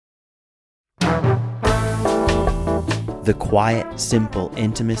The quiet, simple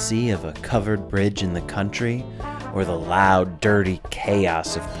intimacy of a covered bridge in the country, or the loud, dirty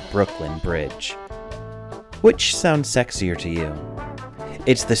chaos of the Brooklyn Bridge? Which sounds sexier to you?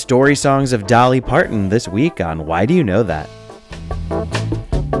 It's the story songs of Dolly Parton this week on Why Do You Know That?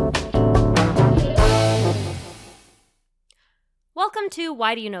 Welcome to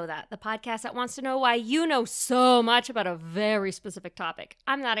Why Do You Know That, the podcast that wants to know why you know so much about a very specific topic.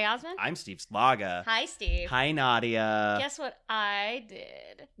 I'm Nadia Osman. I'm Steve Slaga. Hi, Steve. Hi, Nadia. Guess what I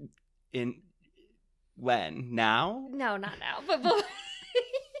did? When? Now? No, not now, but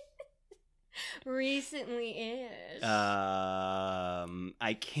recently-ish.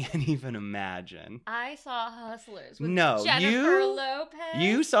 I can't even imagine. I saw Hustlers with No, Jennifer Lopez.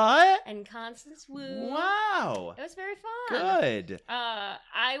 You saw it? And Constance Wu. Wow. It was very fun. Good.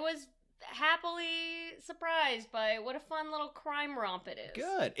 I was happily surprised by what a fun little crime romp it is.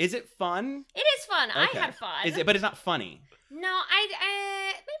 Good. Is it fun? It is fun. Okay. I had fun. Is it? But it's not funny. No, I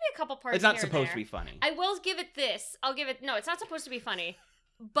maybe a couple parts. It's not here supposed and to be funny. I will give it this. No, it's not supposed to be funny,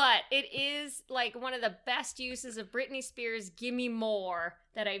 but it is like one of the best uses of Britney Spears' "Gimme More"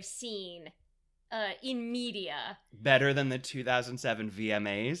 that I've seen in media. Better than the 2007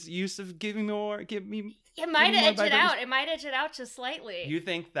 VMAs use of "Give Me More." It might More edge by it Britney out. It might edge it out just slightly. You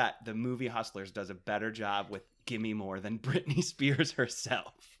think that the movie Hustlers does a better job with "Gimme More" than Britney Spears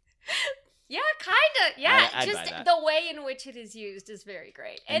herself? Yeah, kind of. Yeah, I'd buy just that. the way in which it is used is very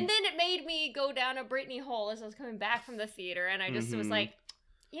great. And then it made me go down a Britney hole as I was coming back from the theater, and I just was like,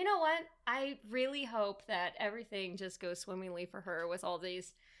 you know what? I really hope that everything just goes swimmingly for her with all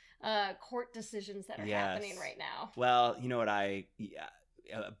these court decisions that are happening right now. Well, you know what a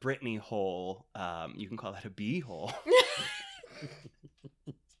Britney hole, you can call that a bee hole.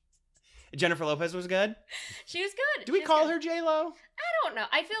 Jennifer Lopez was good? She was good. Do we call her J-Lo? I don't know.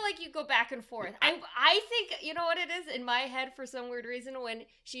 I feel like you go back and forth. I think, you know what it is? In my head, for some weird reason, when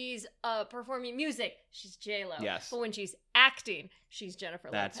she's performing music, she's J-Lo. Yes. But when she's acting, she's Jennifer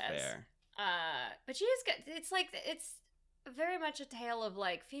That's Lopez. fair. But she is good. It's very much a tale of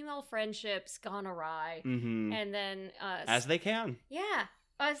like female friendships gone awry. Mm-hmm. And then... As they can. Yeah.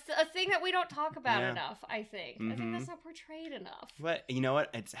 It's a thing that we don't talk about Yeah. enough, I think. I think that's not portrayed enough. But you know what?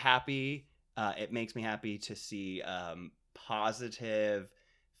 It's happy. It makes me happy to see positive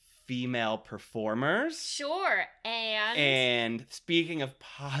female performers. Sure. And speaking of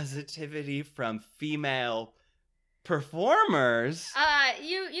positivity from female performers.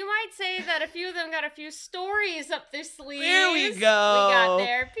 You might say that a few of them got a few stories up their sleeves. There we go. We got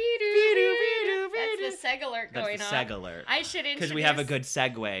their Be-doo. That's the seg alert going That's the on. seg alert. I should introduce... Because we have a good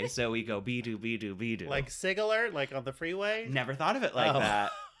segue, so we go be-doo, be-doo, be-doo. Like sig alert, like on the freeway? Never thought of it like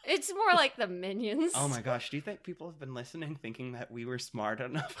that. It's more like the Minions. Oh my gosh, do you think people have been listening thinking that we were smart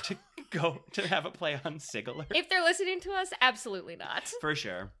enough to go to have a play on sig alert? If they're listening to us, absolutely not. For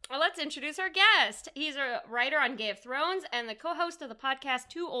sure. Well, let's introduce our guest. He's a writer on Game of Thrones and the co-host of the podcast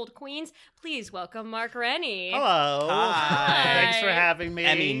Two Old Queens. Please welcome Mark Rennie. Hello. Hi. Thanks for having me.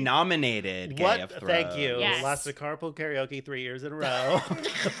 Emmy nominated Game of Thrones. Thank you. Yes. Lost to carpool karaoke 3 years in a row.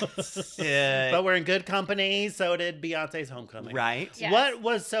 Yeah. But we're in good company. So did Beyonce's Homecoming. Right? Yes.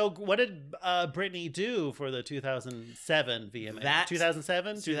 What did Britney do for the 2007 VMA?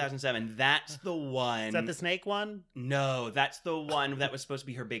 2007? 2007. That's the one. Is that the snake one? No, that's the one that was supposed to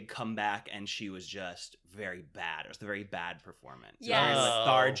be her big comeback, and she was just very bad. It was a very bad performance. Yes. Very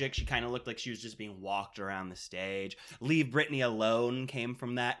lethargic. She kind of looked like she was just being walked around the stage. Leave Britney Alone came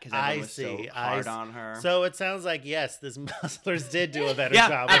from that because everyone was so hard on her. So it sounds like, yes, this Hustlers did do a better yeah,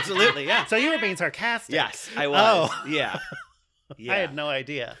 job. absolutely, yeah. So you were being sarcastic. Yes, I was. Oh. Yeah. Yeah. I had no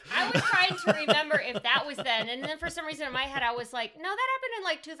idea. I was trying to remember if that was then, and then for some reason in my head I was like, no, that happened in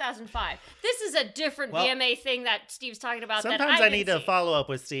like 2005. This is a different VMA thing that Steve's talking about. Sometimes that I need to follow up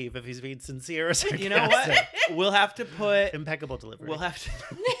with Steve if he's being sincere or sarcastic. You know what? We'll have to put... Impeccable delivery. We'll have to...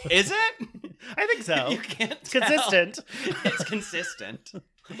 Is it? I think so. You can't It's tell. consistent. It's consistent.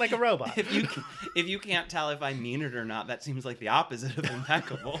 Like a robot. If you can't tell if I mean it or not, that seems like the opposite of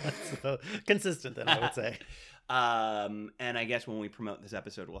impeccable. So, consistent, then, I would say. And I guess when we promote this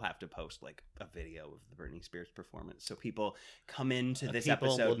episode, we'll have to post like a video of the Britney Spears performance, so people come into this People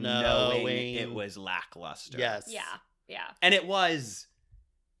episode will knowing it was lackluster. Yes. Yeah. And it was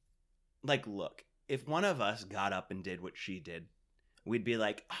like, look, if one of us got up and did what she did, we'd be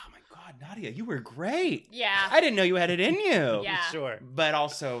like, oh my God, Nadia, you were great. Yeah. I didn't know you had it in you. Yeah. Sure. But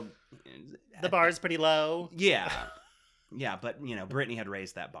also, The bar is pretty low. yeah. Yeah, but, you know, Britney had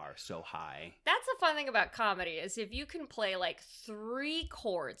raised that bar so high. That's the fun thing about comedy is if you can play like 3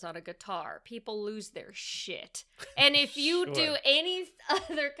 chords on a guitar, people lose their shit. And if you Sure. do any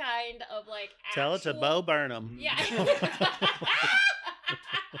other kind of like Tell it to actual- Bo Burnham. Yeah.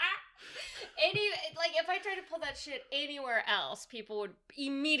 Like if I tried to pull that shit anywhere else, people would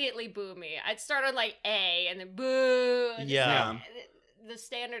immediately boo me. I'd start on like A and then boo. And Yeah. the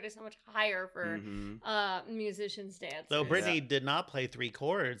standard is so much higher for musicians dancers. Though Britney did not play 3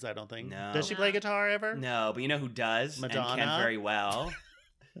 chords, I don't think. No. Does she play guitar ever? No, but you know who does? And Madonna? can very well.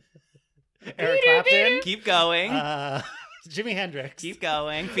 Eric Clapton? Keep going. Jimi Hendrix. Keep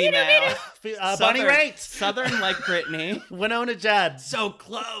going. Female. Bonnie Raitt. Southern like Britney. Winona Judd. So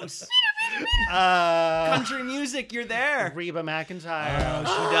close. Country Country music, you're there. Reba McEntire.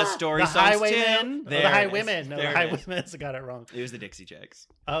 Oh, she does story the songs Highwaymen. too. The Highwomen. No, the There it is. Highwomen. I got it wrong. It was the Dixie Chicks.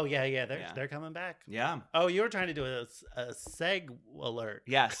 Oh, yeah. They're coming back. Yeah. Oh, you were trying to do a seg alert.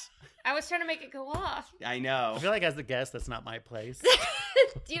 Yes. I was trying to make it go off. I know. I feel like as the guest, that's not my place.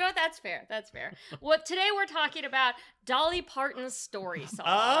 You know what? That's fair. That's fair. What today we're talking about Dolly Parton's story songs.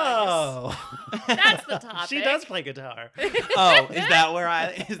 Oh. That's the topic. She does play guitar. Oh, is that where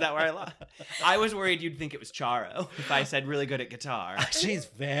I lost? I was worried you'd think it was Charo if I said really good at guitar. She's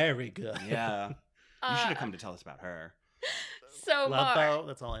very good. Yeah. You should have come to tell us about her. So Love Mark, Boat,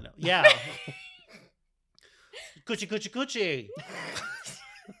 that's all I know. Yeah. Coochie, coochie, coochie.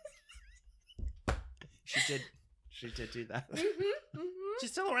 She did do that.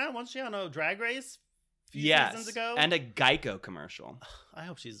 She's still around. Wasn't she on a Drag Race a few Yes. seasons ago? And a Geico commercial. I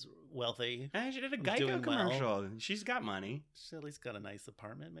hope she's wealthy. She did a Doing Geico well. commercial. She's got money. She at least got a nice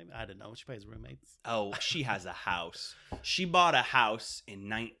apartment, maybe. I don't know. She pays roommates. Oh, she has a house. She bought a house in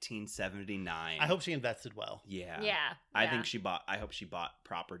 1979. I hope she invested well. Yeah. Yeah. I yeah. think I hope she bought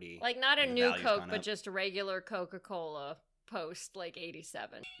property. like not a and the new value's Coke, gone but up. just a regular Coca-Cola post like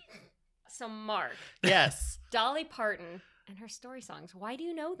 87. So Mark, Yes. Dolly Parton and her story songs. Why do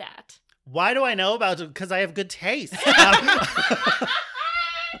you know that? Why do I know about it? Because I have good taste.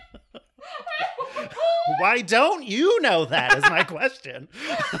 Why don't you know that is my question.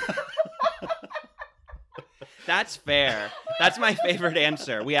 That's fair. That's my favorite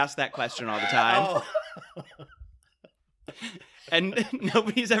answer. We ask that question all the time. Oh. And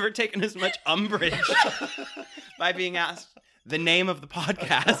nobody's ever taken as much umbrage by being asked the name of the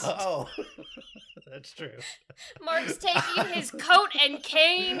podcast. Oh. That's true. Mark's taking his coat and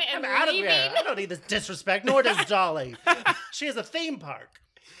cane and I'm out of leaving. here. I don't need this disrespect, nor does Dolly. She has a theme park.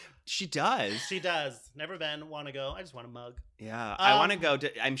 She does. She does. Never been. Want to go. I just want a mug. Yeah. I want to go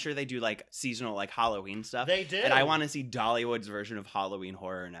to, I'm sure they do like seasonal like Halloween stuff. They do. And I want to see Dollywood's version of Halloween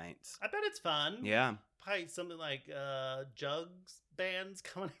Horror Nights. I bet it's fun. Yeah. Probably something like Jugs bands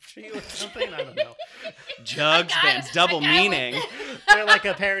coming after you or something. I don't know. Jugs I got bands, it. double I got it. meaning. They're like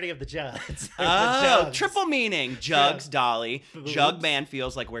a parody of the Jugs. Oh, Jugs. triple meaning. Jugs, Yeah. Dolly. Boobs. Jug band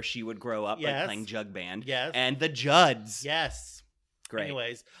feels like where she would grow up, like Yes. playing jug band. Yes. And the Judds. Yes. Great.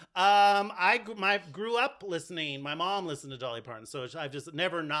 Anyways, I grew up listening. My mom listened to Dolly Parton, so I've just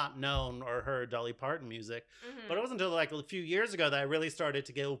never not known or heard Dolly Parton music. Mhm. But it wasn't until like a few years ago that I really started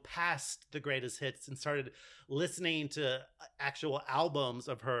to go past the greatest hits and started listening to actual albums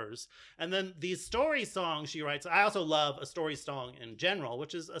of hers. And then these story songs she writes. I also love a story song in general,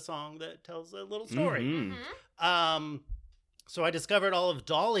 which is a song that tells a little story. Mhm. Mhm. So I discovered all of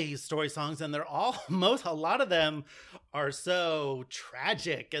Dolly's story songs, and they're all a lot of them are so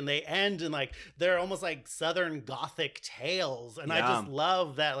tragic, and they end in like they're almost like Southern Gothic tales. And I Yeah. just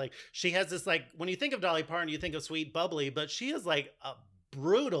love that. Like she has this like when you think of Dolly Parton, you think of sweet bubbly, but she is like a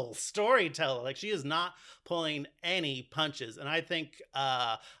brutal storyteller. Like she is not pulling any punches. And I think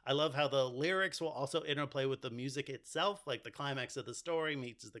I love how the lyrics will also interplay with the music itself. Like the climax of the story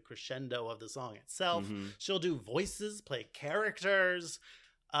meets the crescendo of the song itself. Mhm. She'll do voices, play characters.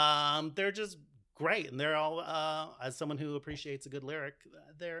 They're just great. And they're all, as someone who appreciates a good lyric,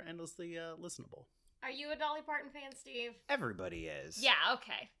 they're endlessly listenable. Are you a Dolly Parton fan, Steve? Everybody is. Yeah,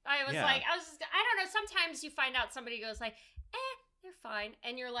 okay. I was Yeah. like, I don't know. Sometimes you find out somebody goes like, they're fine.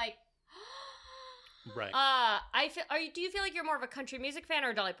 And you're like, Right. do you feel like you're more of a country music fan or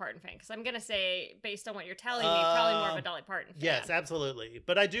a Dolly Parton fan? Because I'm going to say, based on what you're telling me, probably more of a Dolly Parton fan. Yes, absolutely.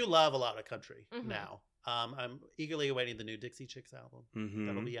 But I do love a lot of country Mhm. now. I'm eagerly awaiting the new Dixie Chicks album. Mhm.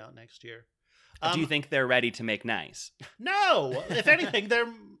 That'll be out next year. Do you think they're ready to make nice? No. If anything,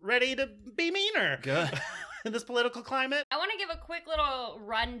 they're ready to be meaner. Good. In this political climate. I want to give a quick little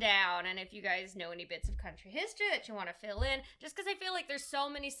rundown, and if you guys know any bits of country history that you want to fill in, just because I feel like there's so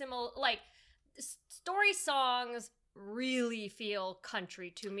many similar, like, story songs really feel country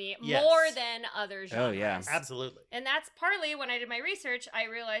to me Yes. more than other genres. Oh, yeah. Absolutely. And that's partly when I did my research, I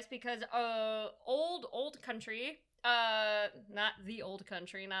realized because old country, not the old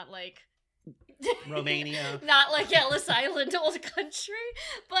country, not like Romania. not like Ellis Island old country,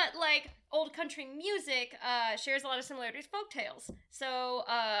 but like old country music shares a lot of similarities with folktales. So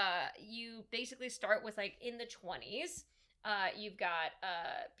you basically start with like in the 20s. You've got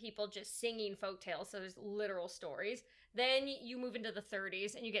people just singing folktales, so there's literal stories. Then you move into the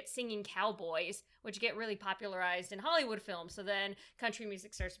 30s and you get singing cowboys, which get really popularized in Hollywood films. So then country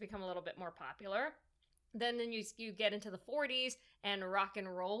music starts to become a little bit more popular. Then you get into the 40s and rock and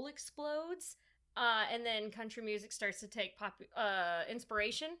roll explodes. And then country music starts to take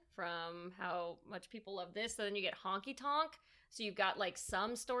inspiration from how much people love this. So then you get honky tonk. So you've got like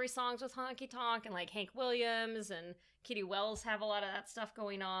some story songs with honky tonk, and like Hank Williams and Kitty Wells have a lot of that stuff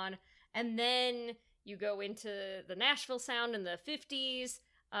going on. And then you go into the Nashville sound in the 50s,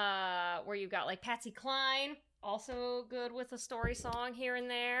 where you've got like Patsy Cline, also good with a story song here and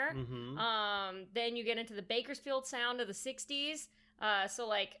there. Mm-hmm. Then you get into the Bakersfield sound of the 60s. So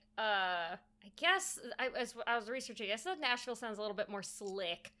like, I guess as I was researching, I guess the Nashville sounds a little bit more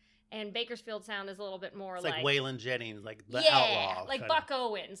slick, and Bakersfield sound is a little bit more It's like Waylon Jennings, like the yeah, outlaw. like kinda. Buck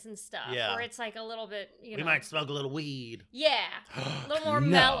Owens and stuff. Yeah. Where it's like a little bit, you We know, might smoke a little weed. yeah, a little more No.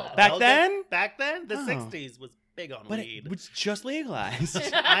 mellow. Back Well, then? Back then, the Oh. 60s was big on But weed. it was just legalized.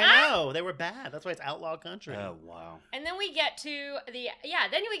 I know. They were bad. That's why it's outlaw country. Oh, wow. And then we get to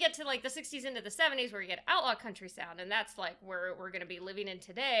then we get to like the 60s into the 70s where you get outlaw country sound, and that's like where we're going to be living in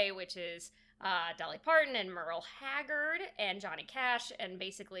today, which is Dolly Parton and Merle Haggard and Johnny Cash, and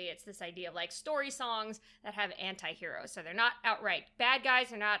basically it's this idea of like story songs that have anti-heroes. So they're not outright bad guys,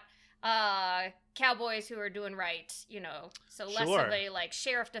 they're not cowboys who are doing right, you know. So less Sure. of a like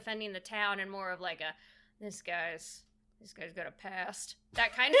sheriff defending the town and more of like a this guy's got a past.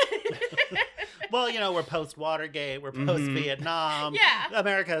 That kind of Well, you know, we're post Watergate, we're Mhm. post Vietnam. Yeah.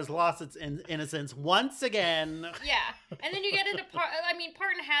 America has lost its innocence once again. Yeah, and then you get into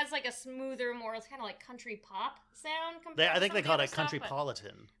Parton has like a smoother, more kind of like country pop sound. Compared I think to they some call of the it other stuff,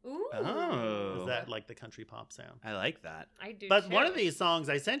 countrypolitan. but- Ooh, Oh. Is that like the country pop sound? I like that. I do. But too. one of these songs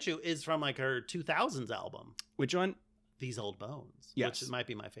I sent you is from like her 2000s album, Which one? These Old Bones. Yes. Which might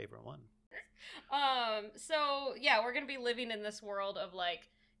be my favorite one. So yeah, we're gonna be living in this world of like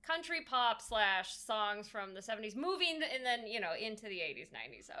country pop / songs from the 70s, moving and then into the 80s,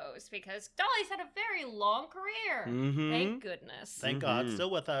 90s, O's, because Dolly's had a very long career. Mm-hmm. Thank goodness. Thank God, Mhm. still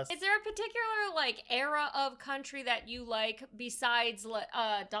with us. Is there a particular like era of country that you like besides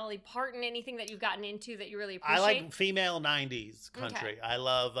Dolly Parton? Anything that you've gotten into that you really appreciate? I like female 90s country. I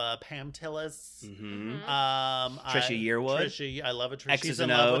love Pam Tillis. Mm-hmm. Trisha Yearwood? I love a Trish. X's She's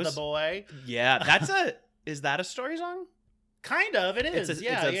and in love with O's. a boy. Yeah, is that a story song? Kind of, it is. It's a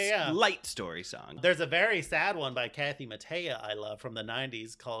yeah. light story song. There's a very sad one by Kathy Mattea I love from the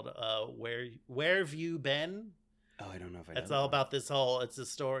 90s called Where've You Been? Oh, I don't know if I know. It's all about this whole, it's a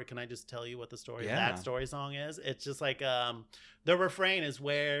story. Can I just tell you what the story of Yeah. that story song is? It's just like, the refrain is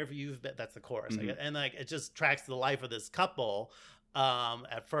where've you've been. That's the chorus. Mhm. And like, it just tracks the life of this couple.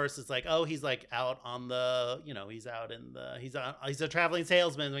 At first it's like, oh, he's like out on the, he's out in the, he's a traveling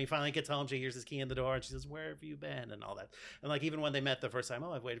salesman. When he finally gets home, she hears his key in the door and she says, where have you been? And all that. And like, even when they met the first time,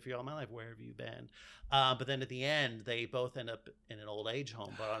 oh, I've waited for you all my life. Where have you been? But then at the end, they both end up in an old age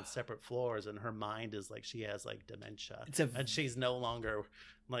home, but on separate floors. And her mind is like, she has like dementia and she's no longer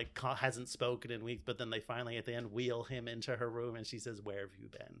like hasn't spoken in weeks. But then they finally at the end wheel him into her room and she says, where have you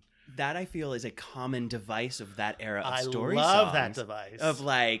been? That I feel is a common device of that era of I story love songs. that device Of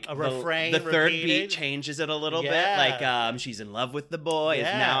like a refrain the third repeated. beat changes it a little Yeah. bit. Like she's in love with the boy. Is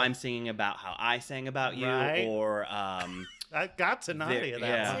Yeah. now I'm singing about how I sang about you. Right. Or I got to Nadia that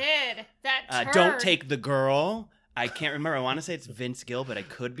yeah. one. Did that don't turn. take the girl. I can't remember. I want to say it's Vince Gill, but I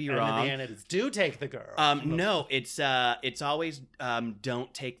could be And at wrong. the end, it is do take the girl. No, it's always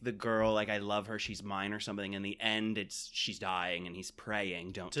don't take the girl. Like I love her, she's mine, or something. In the end, it's she's dying and he's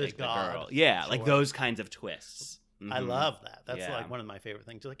praying. Don't To take God. the girl. Yeah, like Sure. those kinds of twists. I Mhm. love that. That's Yeah. like one of my favorite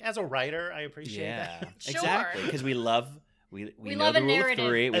things. Like as a writer, I appreciate Yeah, that. Sure. exactly. Because we love we know love the a rule narrative. of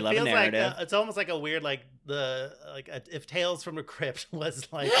three. We It love a feels like narrative. it's almost like a weird if Tales from the Crypt was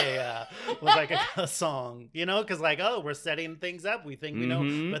like a song, because like, oh, we're setting things up. We think we know,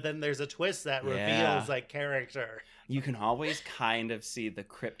 Mhm. but then there's a twist that reveals Yeah. like character. You can always kind of see the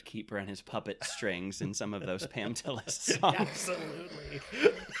crypt keeper and his puppet strings in some of those Pam Tillis songs. Absolutely.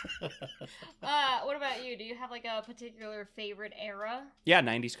 What about you? Do you have like a particular favorite era? Yeah,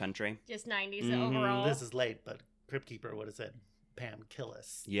 90s country. Just 90s Mhm. overall? This is late, but Crypt Keeper would have said Pam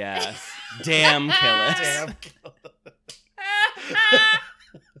Killis. Yes. Damn Killis. Damn Killis.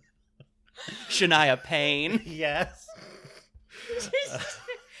 Shania Payne. Yes.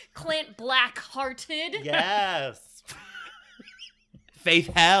 Clint Blackhearted. Yes. Faith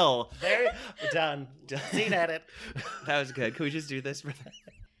Hell. Very done. Scene edit. That was good. Can we just do this?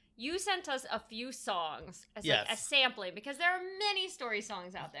 You sent us a few songs as Yes. like a sampling because there are many story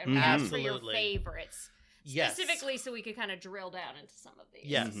songs out there. Mhm. Ask for your Absolutely. favorites. Yes. Specifically so we could kind of drill down into some of these.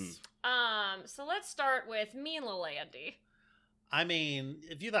 Yes. Mhm. So let's start with Me and Lil Andy. I mean,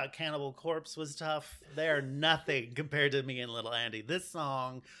 if you thought Cannibal Corpse was tough, they're nothing compared to Me and Little Andy. This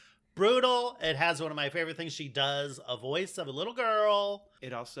song, brutal. It has one of my favorite things she does, a voice of a little girl.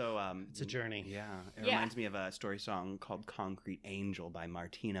 It also It's a journey. Yeah, it Yeah. reminds me of a story song called "Concrete Angel" by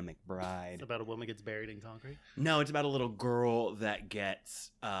Martina It's McBride. about a woman gets buried in concrete. No, it's about a little girl that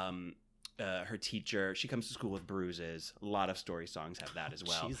gets her teacher. She comes to school with bruises. A lot of story songs have that as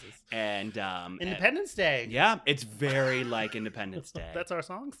well. Jesus. And Independence Day. yeah, it's very like Independence Day. That's our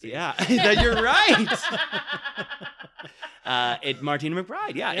song, Steve. Yeah, you're right. Martina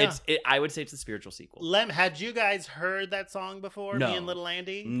McBride. Yeah, Yeah. I would say it's the spiritual sequel. Lem, had you guys heard that song before? No. Me and Little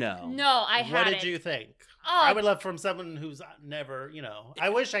Andy? No. No, I What had did you think? Oh, I would love from someone who's never, I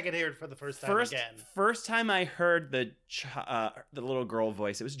wish I could hear it for the first time again. First time I heard the little girl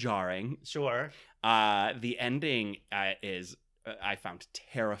voice, it was jarring. Sure. The ending is I found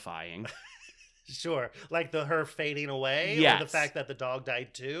terrifying. Sure. Like her fading away? Or Yes. the fact that the dog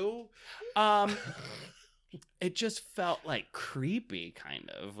died too? It just felt like creepy, kind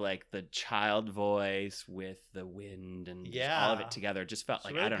of like the child voice with the wind and just all of Yeah. it together. It just felt She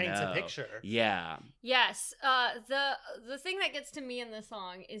like really I don't paints know. a picture. Yeah, yes. The thing that gets to me in this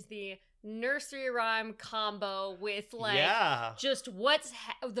song is the nursery rhyme combo with like yeah. just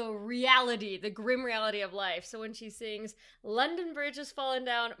the reality, the grim reality of life. So when she sings London Bridge is falling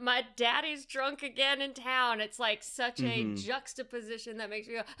down, my daddy's drunk again in town, it's like such a Mhm. juxtaposition that makes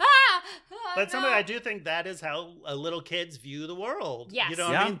me go, ah! But no. I do think that is how little kids view the world. Yes. You know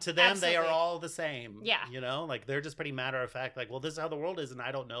what Yeah. I mean? To them, they are Absolutely. all the same. Yeah. Like they're just pretty matter of fact, like, well, this is how the world is, and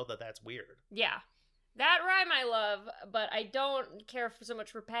I don't know that that's weird. Yeah. That rhyme I love, but I don't care so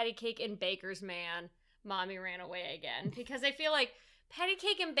much for Patty Cake and Baker's Man, Mommy Ran Away Again, because I feel like Patty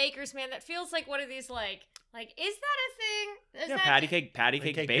Cake and Baker's Man, that feels like one of these like, is that a thing? Is yeah. that Patty cake,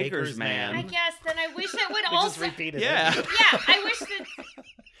 Cake baker's man. I guess, then I wish it would They also... just repeated Yeah. it. Yeah, I wish that...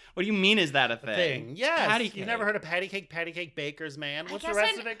 What do you mean? Is that a Thing. thing? Yes. Patty You've cake. never heard of Patty Cake, Baker's Man? I What's the guess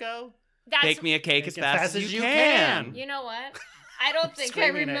rest of it go? That's... Bake me a cake as Bake it fast as you can. You know what? I don't think I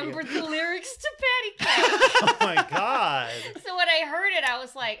Screaming at you. remembered the lyrics to Patty Cake. Oh my God. So when I heard it, I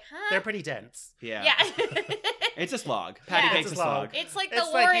was like, huh? They're pretty dense. Yeah. Yeah. It's a slog. Patty Yeah. cake's It's a a slog. slog. It's like the It's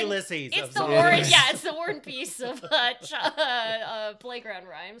War like and Ulysses. It's of the songs. War and it's the War and Peace of playground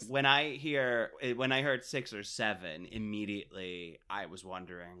rhymes. When I heard 6 or 7, immediately I was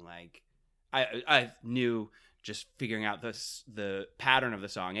wondering, like, I knew, just figuring out the pattern of the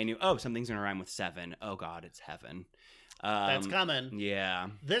song. I knew, oh, something's gonna rhyme with 7. Oh God, it's heaven. That's coming. Yeah.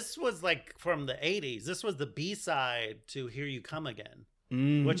 This was like from the 80s. This was the B-side to Here You Come Again,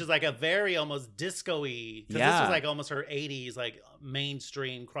 Mm. which is like a very almost disco-y, because this Yeah. was like almost her 80s like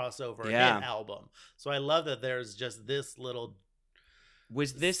mainstream crossover Yeah. hit album. So I love that there's just this little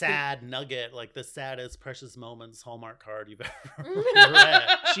Was this the- sad nugget, like the saddest precious moments Hallmark card you've ever read.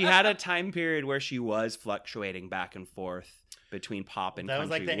 she had a time period where she was fluctuating back and forth between pop and That was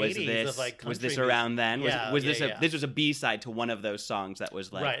country. like the 80s of, like, was this country around then? Yeah, was this yeah. this was a B-side to one of those songs that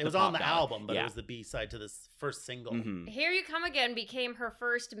was like right, it the was on pop the ballad. album, but Yeah. it was the B-side to this first single. Mhm. Here You Come Again became her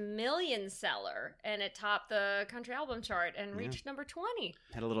first million seller, and it topped the country album chart and Yeah. reached number 20.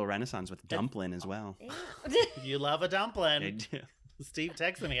 Had a little renaissance with Dumplin' as well. Yeah. You love a I dumpling. do. Steve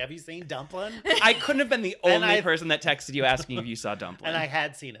texted me, have you seen Dumpling? I couldn't have been the And only I- person that texted you asking if you saw Dumplin'. And I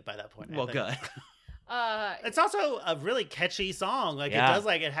had seen it by that point. I well, think. good. It's also a really catchy song. Like Yeah.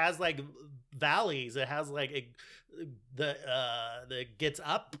 it has like valleys. It has like the gets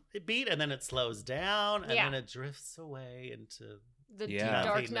up beat and then it slows down and Yeah. then it drifts away into The Yeah.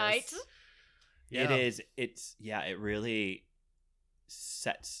 Dark nothingness. Knight. Yeah. It is. It really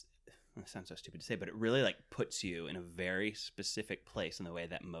sets. It sounds so stupid to say, but it really like puts you in a very specific place in the way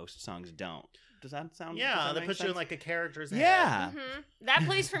that most songs don't. Does that sound? Yeah, does that that make puts you in sense? like a character's head. Yeah. Mhm. That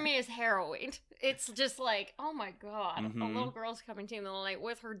place for me is harrowing. It's just like, oh my God, a Mhm. little girl's coming to me in the middle of the night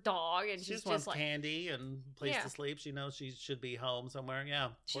with her dog, and She she's just wants just like, candy and place Yeah. to sleep. She knows she should be home somewhere. Yeah.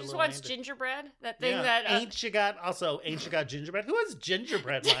 she Poor just little wants Andy. gingerbread. That thing Yeah. that Ain't you got gingerbread? Who has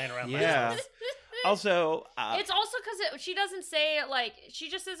gingerbread lying around my Yeah. house? Also, It's also because she doesn't say it like, she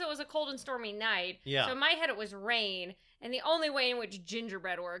just says it was a cold and stormy night. Yeah. So in my head it was rain, and the only way in which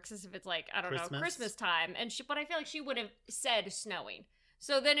gingerbread works is if it's like, I don't know, Christmas time. But I feel like she would have said snowing.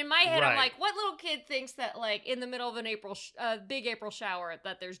 So then in my head I'm like, what little kid thinks that like in the middle of an big April shower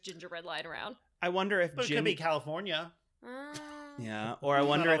that there's gingerbread lying around? I wonder if But it could be California. Yeah, or I It's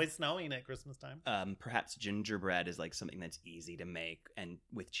wonder not if always snowing at Christmas time. perhaps gingerbread is like something that's easy to make and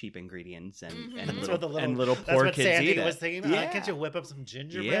with cheap ingredients and, Mhm. and, That's little, what and little That's poor what kids Sandy eat it. was thinking. Yeah. Can't you whip up some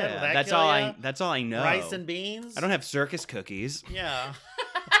gingerbread? Yeah, Will that that's kill all ya? that's all I know. Rice and beans. I don't have circus cookies. Yeah.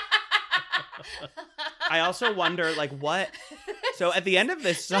 I also wonder like what. So at the end of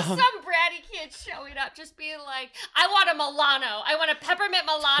this Just song, some bratty kid showing up, just being like, I want a Milano. I want a peppermint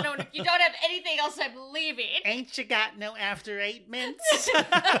Milano, and if you don't have anything else, I'm leaving. Ain't you got no after 8 minutes?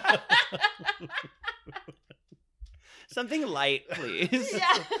 something light, please.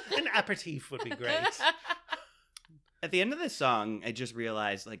 Yeah. An aperitif would be great. At the end of this song, I just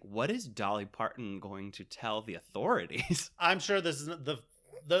realized like, what is Dolly Parton going to tell the authorities? I'm sure this is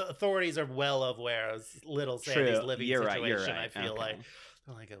the authorities are well aware of little Sandy's True. living You're situation. right. You're right. I feel Okay. like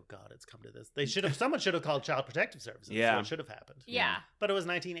they're like, oh God, it's come to this. Someone should have called Child Protective Services. Yeah. What should have happened. Yeah. But it was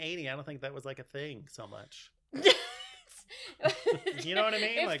 1980. I don't think that was like a thing so much. You know what I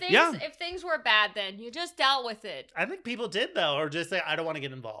mean? If Like- things, Yeah. if things were bad, then you just dealt with it. I think people did though, or just say, I don't want to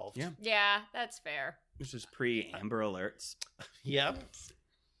get involved. Yeah. Yeah, that's fair. This is pre Amber Alerts. Yep.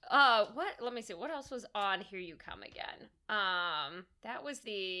 What? Let me see. What else was on Here You Come Again? That was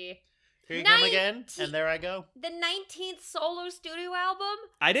the Here you come again, 19 and there I go. 19th solo studio album,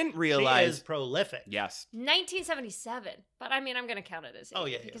 I didn't She realize. is prolific. Yes. 1977. But I mean, I'm gonna count it as 8 Oh,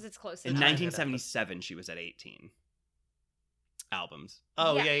 yeah, because yeah. it's close. In It's enough. 1977, she was at 18 albums.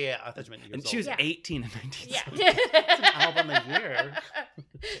 Oh Yeah. yeah. I thought you meant years And she was old. Yeah. 18 in 1977. Yeah. an album a year.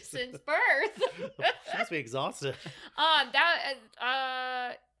 Since birth. She must be exhausted.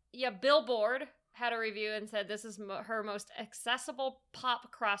 Billboard had a review and said this is her most accessible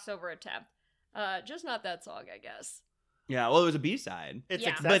pop crossover attempt. Just not that song, I guess. Yeah, well, it was a B-side. It's Yeah.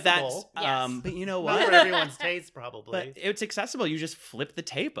 accessible. But that's, Yes. but you know not for what? everyone's taste, probably. But it's accessible. You just flip the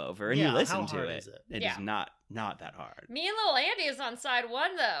tape over and Yeah, you listen how to hard it. is it? It Yeah. is not that hard. Me and Lil Andy is on side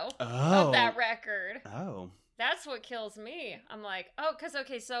 1 though Oh. of that record. Oh. That's what kills me. I'm like,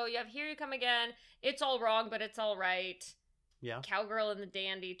 so you have Here You Come Again, It's All Wrong, but It's All Right. Yeah. Cowgirl and the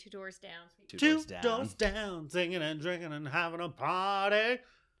Dandy, Two Doors Down. Two doors down, singing and drinking and having a party.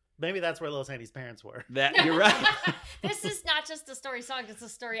 Maybe that's where Lil Sandy's parents were. That you're right. This is not just a story song, it's a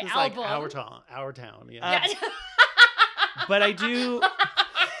story It's album. like our town. Yeah. Yeah. But I do.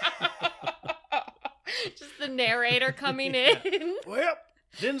 Just the narrator coming in. Well,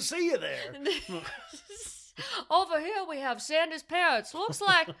 didn't see you there. Over here we have Sandy's parents. Looks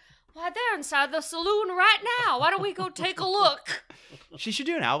like they're inside the saloon right now. Why don't we go take a look? She should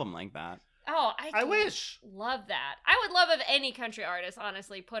do an album like that. Oh, I wish. Love that. I would love if any country artist,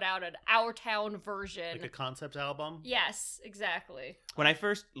 honestly, put out an Our Town version. Like a concept album. Yes, exactly. When I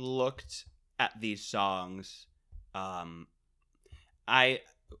first looked at these songs,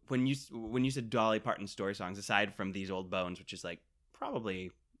 when you said Dolly Parton story songs, aside from These Old Bones, which is like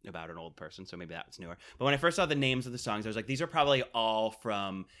probably about an old person, so maybe that's newer. But when I first saw the names of the songs, I was like, these are probably all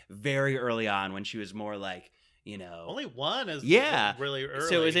from very early on when she was more like, you know, Only one is Yeah. really early.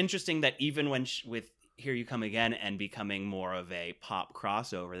 So it was interesting that even when with Here You Come Again and becoming more of a pop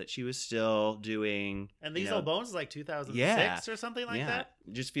crossover, that she was still doing. And These you know, Old Bones is like 2006 Yeah. or something like yeah, that.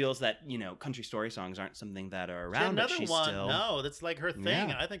 it just feels that, you know, country story songs aren't something that are She had around. But another she's one. still. No, that's like her thing. Yeah.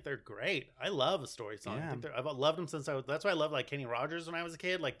 And I think they're great. I love a story song. Yeah. I've loved them since that's why I love like Kenny Rogers when I was a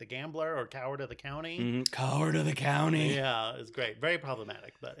kid, like The Gambler or Coward of the County. Mhm. Coward of the County. Yeah, it's great. Very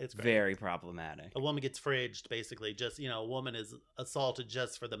problematic, but it's great. Very problematic. A woman gets fridged, basically. Just, a woman is assaulted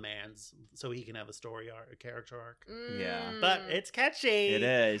just for the man's, so he can have a story arc, a character arc. Yeah. But it's catchy. It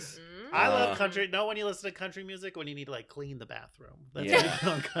is. I Uh, love country. No, when you listen to country music, when you need to like clean the bathroom. That's Yeah. when you put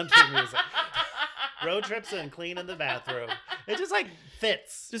on country music. Road trips and cleaning the bathroom. It just like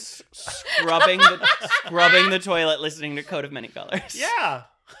fits. Just scrubbing the toilet, listening to Coat of Many Colors. Yeah.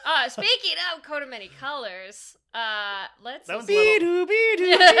 Speaking of Coat of Many Colors, let's That was Be-doo,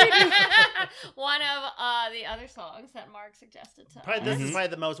 be-doo, one of the other songs that Mark suggested to Probably, us. this is Mhm. probably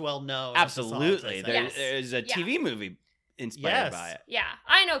the most well known. Absolutely. Yes. There's a Yeah. TV movie inspired Yes. by it. Yeah,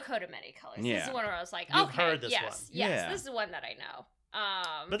 I know Coat of Many Colors. This Yeah. is one where I was like, You've okay, heard this yes, one. yes, Yeah. this is one that I know.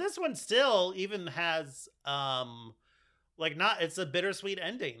 But this one still even has it's a bittersweet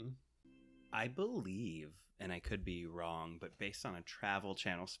ending. I believe, and I could be wrong, but based on a Travel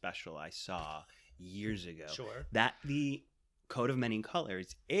Channel special I saw years ago, Sure. that the Coat of Many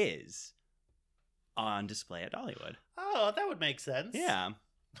Colors is on display at Dollywood. Oh, that would make sense. Yeah.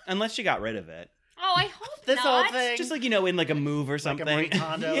 Unless she got rid of it. Oh, I hope This whole not. thing. Just like, in like a move or something. Marie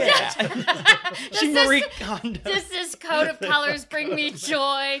Kondo. Yeah. She Does Marie Kondo. Does this coat of colors bring me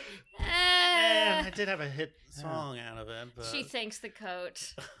joy? Yeah, I did have a hit song out of it, but She thanks the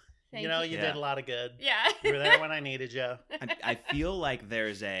coat. Thank you Yeah. did a lot of good. Yeah. You were there when I needed you. I feel like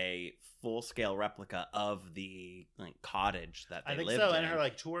there's a full-scale replica of the like cottage that they I think lived so. in. In her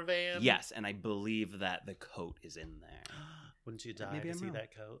like tour van. Yes, and I believe that the coat is in there. Wouldn't you die Maybe to I'm see wrong.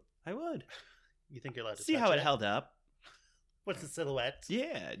 that coat? I would. You think you're allowed to See touch how it held up. What's the silhouette?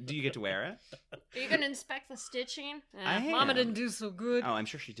 Yeah. Do you get to wear it? Are you gonna inspect the stitching? I Mama am. didn't do so good. Oh, I'm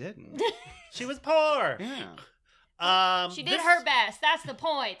sure she didn't. She was poor. Yeah. She did this- her best. That's the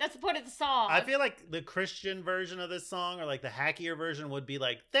point. That's the point of the song. I feel like the Christian version of this song, or like the hackier version, would be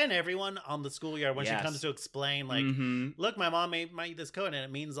like, then everyone on the schoolyard when Yes. she comes to explain, like, Mhm. look, my mom made this coat and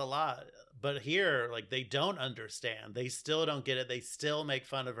it means a lot. But here, like, they don't understand. They still don't get it. They still make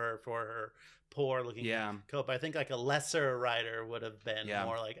fun of her for her poor looking Yeah. coat. But I think like a lesser writer would have been Yeah.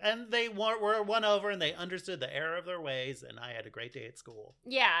 more like, and they were won over and they understood the error of their ways. And I had a great day at school.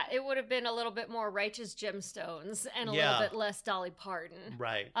 Yeah, it would have been a little bit more Righteous Gemstones and a Yeah. little bit less Dolly Parton.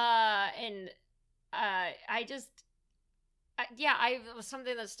 Right. I just,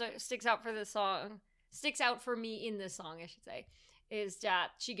 something that sticks out for this song, sticks out for me in this song, I should say, is that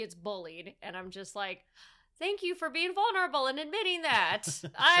she gets bullied, and I'm just like, thank you for being vulnerable and admitting that.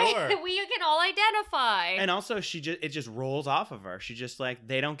 Sure. We can all identify. And also, it just rolls off of her. She just like,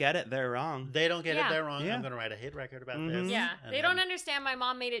 they don't get it. They're wrong. They don't get Yeah. it. They're wrong. Yeah. I'm going to write a hit record about Mhm. this. yeah, And they then- don't understand. My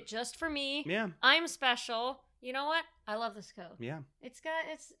mom made it just for me. Yeah. I'm special. You know what? I love this coat. Yeah. It's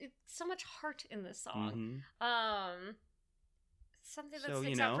so much heart in this song. Mhm. Something that So,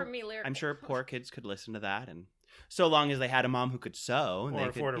 sticks out for me lyrically. I'm sure poor kids could listen to that, and so long as they had a mom who could sew, and Or they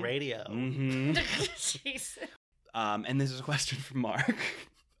afford a could, radio. Mm-hmm. Jeez. And this is a question from Mark.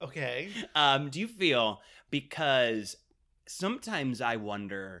 Okay. Do you feel, because sometimes I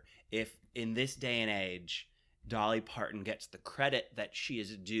wonder if in this day and age, Dolly Parton gets the credit that she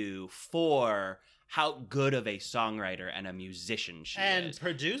is due for how good of a songwriter and a musician she And is.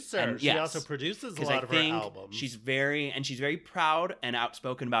 producer. And she yes, also produces a Because lot I of her think albums. she's very proud and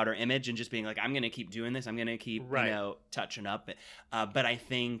outspoken about her image and just being like, I'm going to keep doing this. I'm going to keep, Right. touching up. But I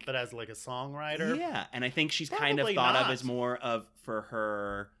think, But as like a songwriter. yeah, and I think she's kind of Probably thought of not. as more of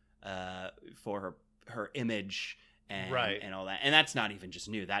for her image and Right. and all that. And that's not even just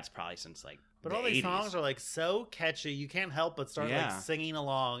new. That's probably since like But the all these 80s. songs are like so catchy, you can't help but start Yeah. like singing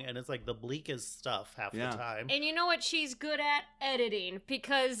along, and it's like the bleakest stuff half Yeah. the time. And you know what she's good at? Editing.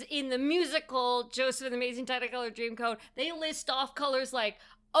 Because in the musical Joseph and the Amazing Technicolor Dreamcoat, they list off colors like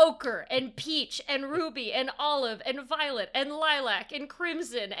ochre and peach and ruby and olive and violet and lilac and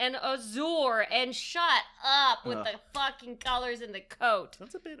crimson and azure, and shut up with Ugh. the fucking colors in the coat.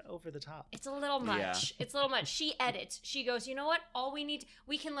 That's a bit over the top. It's a little much. Yeah. It's a little much. She edits. She goes, you know what?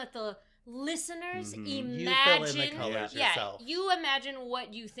 We can let the listeners Mhm. You imagine. fill in the colors Yeah, yourself. you imagine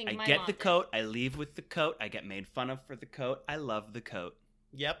what you think I my get mom the did. coat. I leave with the coat. I get made fun of for the coat. I love the coat.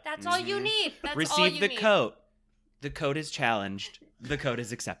 Yep. That's all you Mhm. need. That's all Receive you the need. coat. The coat is challenged. The coat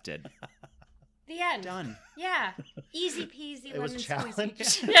is accepted. The end. Done. Yeah. Easy peasy It was lemon challenged.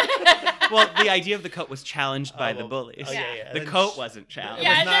 squeezy. Well, the idea of the coat was challenged by Oh, the well, bullies. oh, Yeah. yeah. The And coat sh- wasn't challenged. It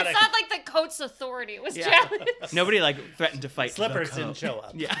Yeah, was not that's a- not like the coat's authority. It was Yeah. challenged. Nobody like threatened to fight. Slippers the didn't coat. show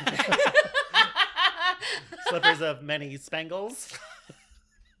up. Yeah. Slippers of many spangles.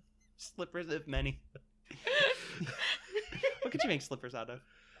 Slippers of many. What could you make slippers out of?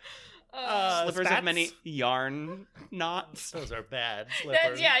 Slippers spats? of many yarn knots. Those are bad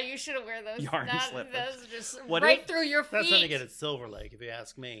slippers. Yeah, you shouldn't wear those. Yarn slippers. That's just What right if- through your feet. That's something to get at Silver Lake, if you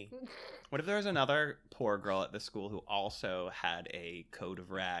ask me. What if there was another poor girl at the school who also had a coat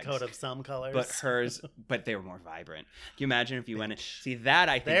of rags? Coat of some colors. but they were more vibrant. Can you imagine if you went and see that?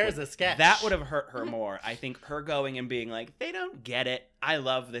 I think There's a sketch. that would have hurt her more. I think her going and being like, they don't get it. I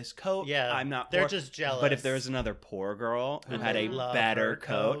love this coat. Yeah, I'm not. they're poor. just jealous. But if there was another poor girl who And had they a love better her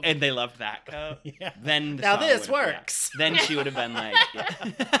coat coat. and they loved that coat, Yeah. then the Now song this would have- yeah. works. Then she would have been like,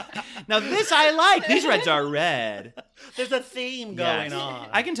 yeah. Now this I like. These reds are red. There's a theme going Yes. on.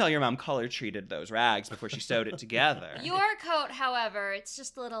 I can tell your mom color treated those rags before she sewed it together. Your coat, however, it's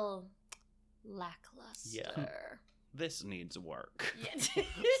just a little lackluster. This needs work. Yeah.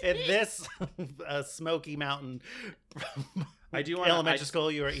 In this Smoky Mountain I do wanna- elementary I-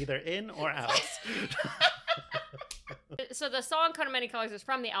 school, you are either in or out. so the song Coat of Many Colors is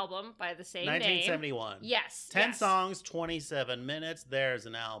from the album by the same name. 1971. Yes. 10 yes. songs, 27 minutes. There's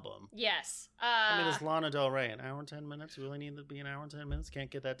an album. Yes. I mean, it's Lana Del Rey. An hour and 10 minutes? You really need to be an hour and 10 minutes? Can't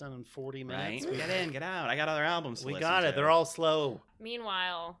get that done in 40 minutes? Right? Get in, get out. I got other albums to We listen got it. to. They're all slow.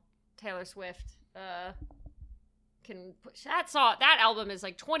 Meanwhile, Taylor Swift can push that album is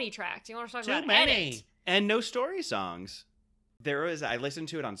like 20 tracks. You want to talk Too about many. edit? And no story songs. I listened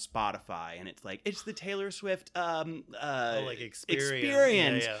to it on Spotify, and it's like, it's the Taylor Swift Like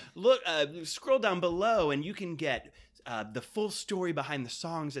experience. Yeah. Look, scroll down below, and you can get the full story behind the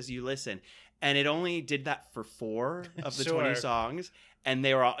songs as you listen. And it only did that for 4 of the 20 Sure. songs. And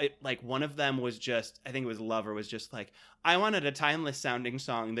they were all, like, one of them was just, I think it was Lover, was just like, I wanted a timeless sounding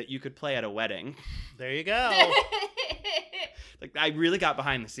song that you could play at a wedding. There you go. Like, I really got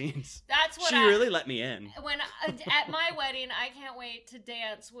behind the scenes. That's what She really let me in. When at my wedding, I can't wait to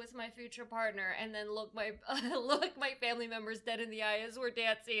dance with my future partner and then look my family members dead in the eye as we're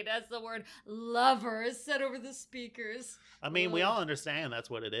dancing as the word "lover" is said over the speakers. I mean, we all understand that's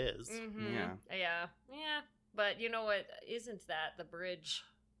what it is. Mm-hmm. Yeah. Yeah. But you know what? Isn't that the bridge?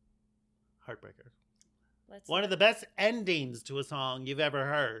 Heartbreaker. Let's One of the best endings to a song you've ever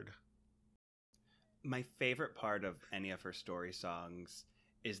heard. My favorite part of any of her story songs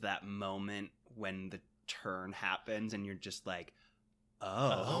is that moment when the turn happens and you're just like,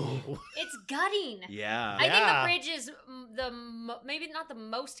 oh. It's gutting. Yeah. I think the Yeah. bridge is maybe not the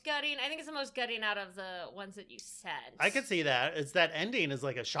most gutting. I think it's the most gutting out of the ones that you said. I could see that. It's that ending is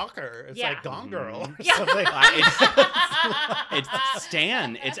like a shocker. It's Yeah. like Gone Girl or Yeah. something. It's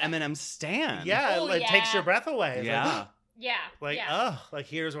Stan. It's Eminem's Stan. Yeah, Oh, it takes yeah. your breath away. It's Yeah. Yeah. Like, yeah. like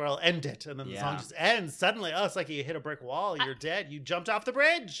here's where I'll end it. And then the song Yeah. just ends. Suddenly, it's like you hit a brick wall. You're dead. You jumped off the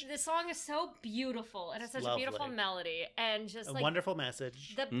bridge. The song is so beautiful and it's such Lovely. a beautiful melody and just A like wonderful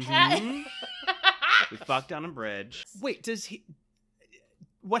message. the Mhm. We fucked on a bridge. Wait,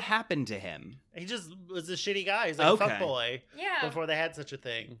 what happened to him? He just was a shitty guy. He's like Okay. a fuckboy yeah. before they had such a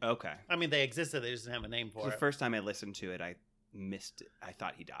thing. Okay. I mean, they existed. They just didn't have a name for The it. first time I listened to it, I missed it. I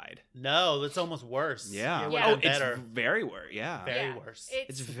thought he died. No, it's almost worse. Yeah. It would Yeah. have Oh, been better. it's very worse. Yeah. Very Yeah. worse.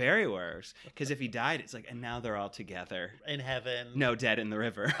 It's very worse. Because if he died, it's like, and now they're all together. In heaven. No, dead in the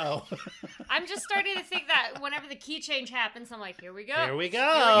river. Oh. I'm just starting to think that whenever the key change happens, I'm like, here we go. Here we go.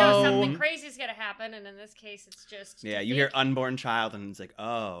 Here we go. Something crazy's gonna happen, and in this case, it's just Yeah, to you hear think- unborn child, and it's like,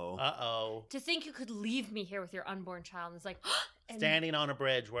 oh. Uh-oh. to think you could leave me here with your unborn child. And it's like and, Standing on a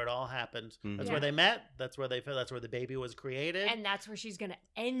bridge where it all happened. Mhm. That's Yeah. where they met. That's where that's where the baby was created. and that's where she's gonna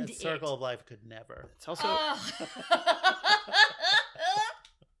end that it. circle of life could never. It's also, Oh.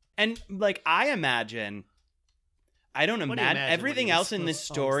 and like, I imagine, I don't What do you imagine imagine everything when you else in listen this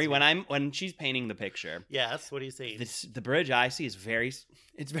to story. songs? When she's painting the picture, Yes, what do you see? the bridge I see is very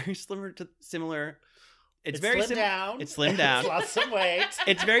similar. It's very slimmed similar. down. It's slimmed down. It's lost some weight.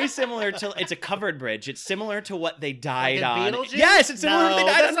 It's very similar to. It's a covered bridge. It's similar to what they died Like in on. Beetlejuice? Yes, it's similar to what they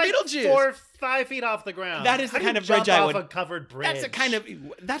died that's on like Beetlejuice. 4 or 5 feet off the ground. That is the How do kind you of bridge jump I off would- a covered bridge. That's the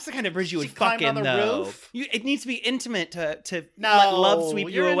kind of bridge you would She climbed fuck on in the though. roof? It needs to be intimate to No, let love sweep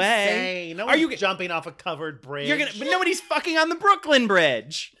you you're away. Insane. No Are you one's jumping off a covered bridge? But nobody's fucking on the Brooklyn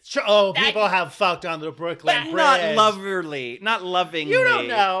Bridge. Oh, That- people have fucked on the Brooklyn But Bridge. not not lovingly. You don't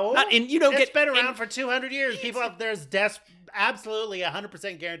know. You don't It's get. been around and- for 200 years. People have there's absolutely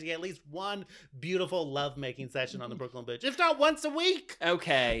 100% guarantee at least one beautiful lovemaking session on the Brooklyn Bridge, if not once a week.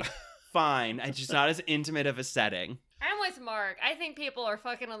 Okay, fine. It's just not as intimate of a setting. I'm with Mark. I think people are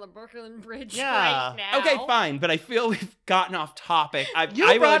fucking on the Brooklyn Bridge Yeah. right now. Okay, fine. But I feel we've gotten off topic. You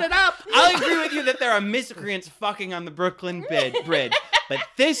I brought will- it up. I'll agree with you that there are miscreants fucking on the Brooklyn Bridge, but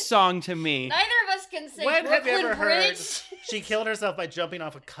this song to me. Neither of us can say When have you Brooklyn ever Bridge. heard she killed herself by jumping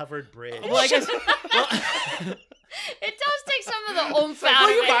off a covered bridge? Well, I guess. Well, It does take some of the oomph like, out well,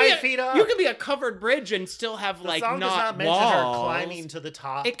 of you it. can be- can 5 feet up. You can be a covered bridge and still have The like song does not mention walls. her climbing to the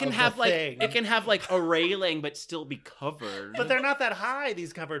top. It can of have the like thing. it can have like a railing but still be covered. But they're not that high.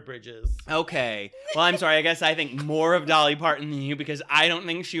 These covered bridges. Okay. Well, I'm sorry. I guess I think more of Dolly Parton than you because I don't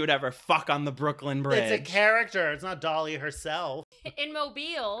think she would ever fuck on the Brooklyn Bridge. It's a character. It's not Dolly herself. In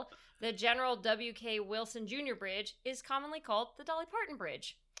Mobile, the General W.K. Wilson Jr. Bridge is commonly called the Dolly Parton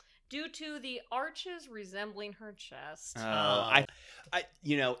Bridge due to the arches resembling her chest. I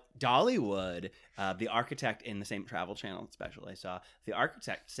Dollywood, the architect in the same Travel Channel special I saw, the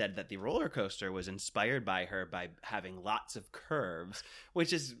architect said that the roller coaster was inspired by her by having lots of curves,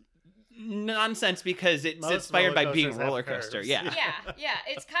 which is nonsense because it's Most inspired by roller being a coasters have roller coaster. curves. Yeah. Yeah.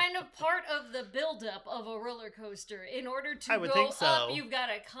 It's kind of part of the buildup of a roller coaster. In order to I would go think so. up, you've got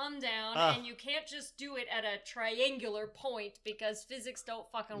to come down, Ugh. and you can't just do it at a triangular point because physics don't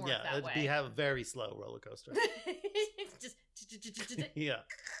fucking work Yeah, that it'd way. be have a very slow roller coaster. just Yeah.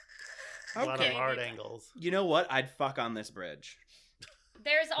 A lot of Okay. hard angles. You know what? I'd fuck on this bridge.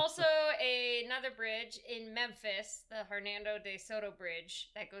 There's also another bridge in Memphis, the Hernando de Soto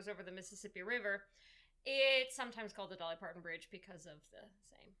Bridge, that goes over the Mississippi River. It's sometimes called the Dolly Parton Bridge because of the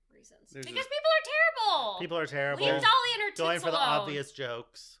same reasons. There's Because a- people are terrible. People are terrible. Leave Dolly and her tits Going for the alone. obvious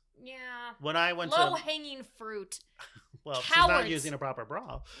jokes. Yeah. When I went Low to, hanging fruit. well, she's not cowards. using a proper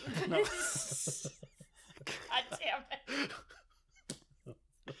bra. No. God damn it.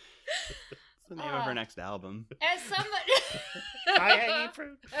 It's the name of her next album. As somebody. High hanging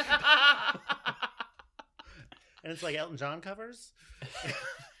fruit. And it's like Elton John covers.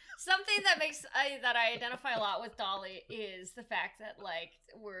 Something that makes that I identify a lot with Dolly is the fact that like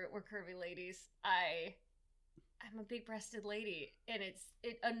we're curvy ladies. I'm a big breasted lady, and it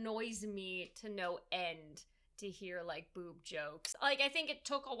annoys me to no end to hear like boob jokes. Like I think it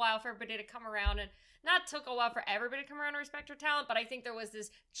took a while for everybody to come around, and not took a while for everybody to come around and respect her talent, but I think there was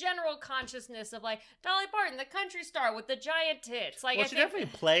this general consciousness of like Dolly Parton, the country star with the giant tits. Like Well, I she think,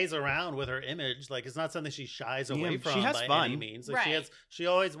 definitely plays around with her image. Like it's not something she shies away Yeah, from she has by fun. any means. Like Right. she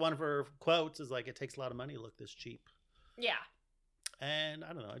always, one of her quotes is like, "It takes a lot of money to look this cheap." yeah. And I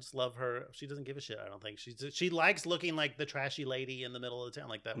don't know, I just love her. She doesn't give a shit. I don't think she likes looking like the trashy lady in the middle of the town.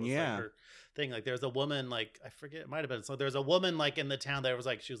 Like that was Yeah. like her thing. Like there's a woman, like I forget, it might have been. So there's a woman like in the town that was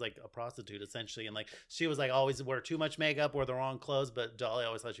like she was like a prostitute essentially, and like she was like always wear too much makeup, wear the wrong clothes. But Dolly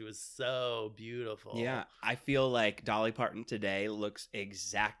always thought she was so beautiful. Yeah, I feel like Dolly Parton today looks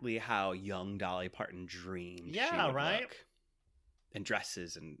exactly how young Dolly Parton dreamed. Yeah, she would right? look. And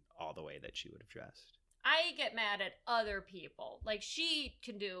dresses and all the way that she would have dressed. I get mad at other people. Like she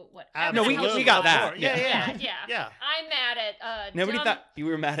can do whatever. Absolutely. the hell she we got wants. that. Yeah, Yeah, yeah, yeah. yeah. I'm mad at Nobody dumb- thought you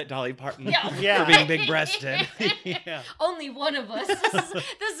were mad at Dolly Parton Yeah. Yeah. for being big breasted. Yeah. Only one of us.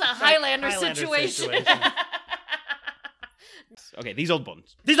 This is a Highlander, situation. Okay, these old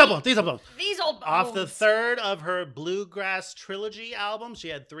bones. These are both. These are both. These old Off the bones. third of her Bluegrass Trilogy album, she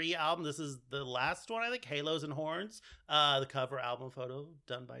had 3 albums. This is the last one, I think, Halos and Horns. The cover album photo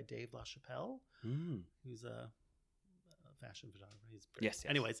done by Dave LaChapelle, who's a fashion photographer. He's great. Yes, yes.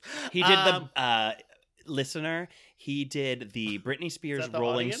 Anyways, He did the listener. He did the Britney Spears the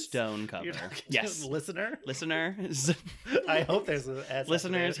Rolling audience? Stone cover. You're talking to Yes, the listener. listeners. I hope there's an S.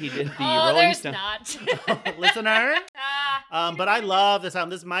 Listeners, he did the Oh, Rolling there's Stone. not. Listener. Ah. But I love this album.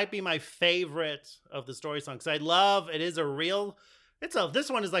 This might be my favorite of the story songs. I love it. Is a real. This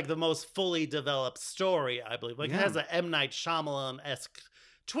one is like the most fully developed story, I believe. Like Yeah. it has a M. Night Shyamalan-esque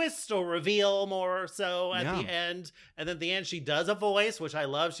twist or reveal more so at the Yeah. end. And then at the end, she does a voice, which I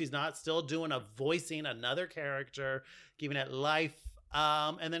love. She's not still doing voicing another character, giving it life.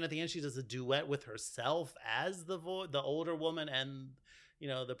 And then at the end, she does a duet with herself as the older woman and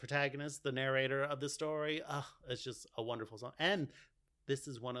the protagonist, the narrator of the story. It's just a wonderful song. And this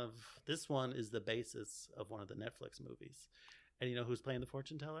one is the basis of one of the Netflix movies. And you know who's playing the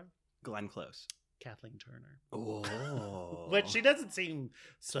fortune teller? Glenn Close. Kathleen Turner. Oh, But she doesn't seem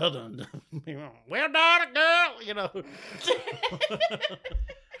southern. Well done, girl.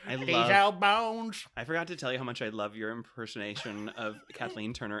 I He's love. out bones. I forgot to tell you how much I love your impersonation of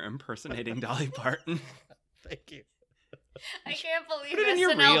Kathleen Turner impersonating Dolly Parton. Thank you. I can't believe Put it in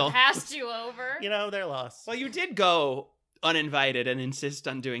your SNL reel. passed you over. They're lost. Well, you did go uninvited and insist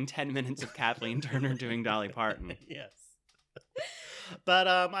on doing 10 minutes of Kathleen Turner doing Dolly Parton. Yes. But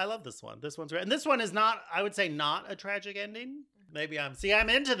I love this one. This one's great. And this one is not, I would say, not a tragic ending. Maybe I'm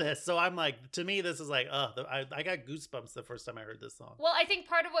into this. So I'm like, to me, this is like, I got goosebumps the first time I heard this song. Well, I think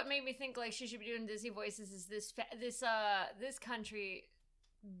part of what made me think like she should be doing Disney voices is this country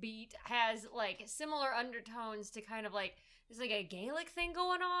beat has like similar undertones to kind of like there's like a Gaelic thing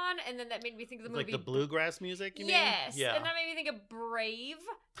going on, and then that made me think of the movie Like the bluegrass music, you yes, mean? Yeah. and that made me think of Brave,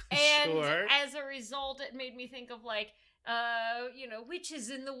 and Sure. as a result, it made me think of like witches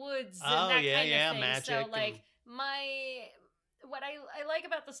in the woods and Oh, that yeah, kind yeah, of thing. magic So like and- what I like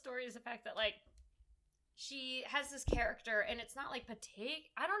about the story is the fact that like she has this character, and it's not like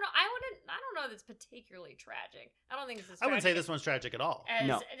I don't know that it's particularly tragic. I don't think it's as I wouldn't say tragic this one's tragic at all. as,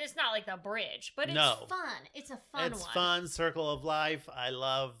 No. it's not like The Bridge, but it's No. fun. It's a fun It's one. fun, circle of life. I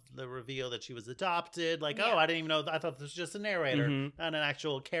love the reveal that she was adopted. Like, Yeah. oh, I didn't even know. I thought this was just a narrator, Mhm. not an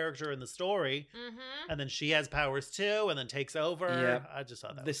actual character in the story. Mm-hmm. And then she has powers too, and then takes over. Yep. I just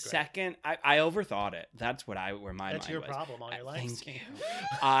thought that The was great. second I overthought it. That's where my That's mind your was. problem all your life. Thank Steve. you.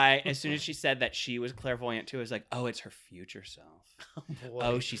 As soon as she said that she was clairvoyant too, I was like, oh, it's her future self. Oh, boy.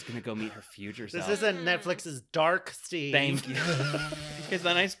 Oh, she's gonna go meet her future This self. isn't Netflix's Dark, Steve. Thank you. Because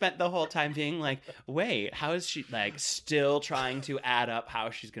then I spent the whole time being like, wait, how is she like still trying to add up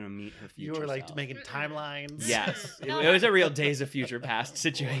how she's gonna meet her You future were like self? making timelines. Yes, No. it was a real Days of Future Past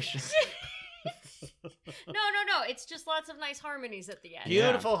situation. No. It's just lots of nice harmonies at the end.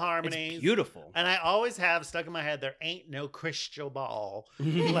 Beautiful It's harmonies. beautiful. And I always have stuck in my head, there ain't no crystal ball.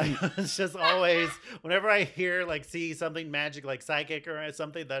 Like, it's just always, whenever I hear, like, see something magic, like psychic or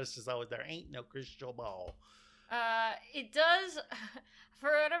something, that's just always, there ain't no crystal ball. It does, for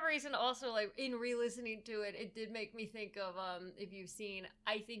whatever reason, also, like, in re-listening to it, it did make me think of, if you've seen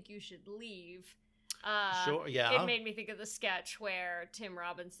I Think You Should Leave. Sure, yeah. It made me think of the sketch where Tim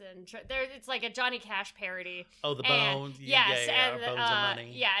Robinson, it's like a Johnny Cash parody. Oh, the And- bones. Yes, yeah, and bones of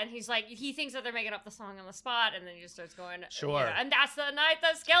money. yeah, and he's like, he thinks that they're making up the song on the spot, and then he just starts going, Sure. and that's the night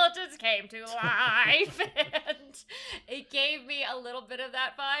the skeletons came to life, and it gave me a little bit of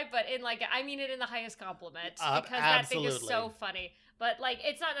that vibe, but in like, I mean it in the highest compliment, because that thing is so absolutely. funny. But like,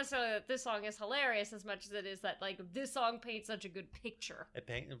 it's not necessarily that this song is hilarious as much as it is that like this song paints such a good picture. It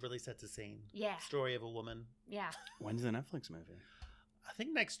really sets a scene. Yeah, Story of a woman. yeah. When's the Netflix movie? I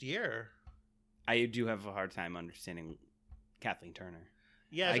think next year. I do have a hard time understanding Kathleen Turner.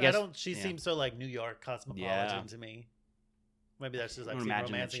 Yeah, I I guess- don't. She yeah. seems so like New York cosmopolitan Yeah. to me. Maybe that's just I like would seeing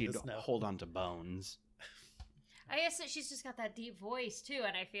imagine that romancing she'd the snow. hold on to bones. I guess that she's just got that deep voice too,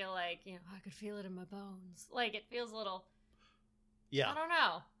 and I feel like, I could feel it in my bones. Like it feels a little. Yeah. I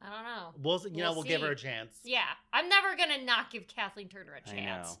don't know. We'll give see. her a chance. Yeah, I'm never gonna not give Kathleen Turner a I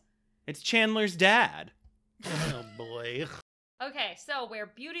chance. know. It's Chandler's dad. Oh boy. Okay, so where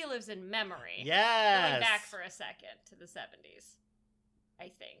beauty lives in memory. Yes. Going back for a second to the 70s,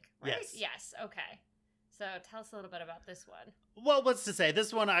 I think. Right? Yes. Yes. Okay. So tell us a little bit about this one. Well, what's to say?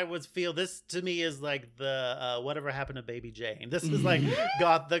 This one I would feel, this to me is like the Whatever Happened to Baby Jane. This is like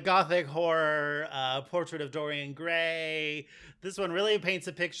the gothic horror portrait of Dorian Gray. This one really paints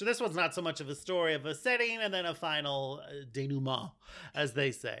a picture. This one's not so much of a story of a setting and then a final denouement, as they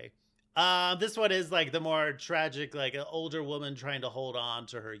say. This one is like the more tragic, like an older woman trying to hold on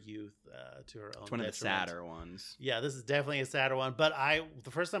to her youth, to her own. It's one of the detriment. sadder ones. Yeah, this is definitely a sadder one. But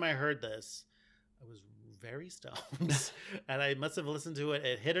the first time I heard this, I was very stoned, and I must have listened to it.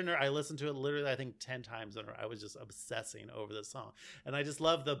 It hit a nerve. I listened to it literally, I think, 10 times in a row. I was just obsessing over this song, and I just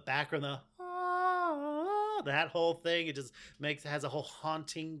love the background, that whole thing. It just has a whole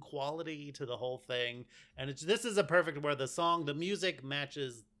haunting quality to the whole thing, and this is a perfect where the music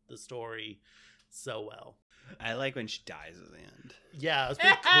matches the story so well. I like when she dies at the end. Yeah, it's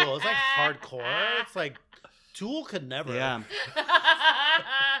pretty cool. It's like hardcore. It's like Tool could never. Yeah.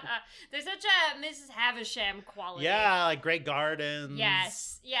 There's such a Mrs. Havisham quality. Yeah, like Great Gardens.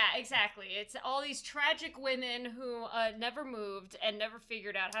 Yes. Yeah, exactly. It's all these tragic women who never moved and never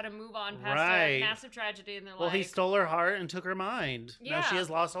figured out how to move on past Right. a massive tragedy in their Well, life. he stole her heart and took her mind. Now she Yeah. has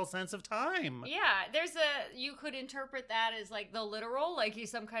lost all sense of time. Yeah, you could interpret that as like the literal, like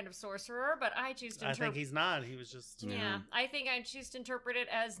he's some kind of sorcerer, but I choose to I interpret. think he's not. He was just. Yeah, I think I choose to interpret it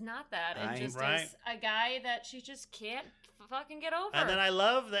as not that, and just Right. as a guy that she just can't fucking get over. And then I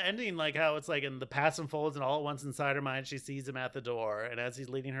love the ending, like how it's like in the past unfolds and all at once inside her mind, she sees him at the door. And as he's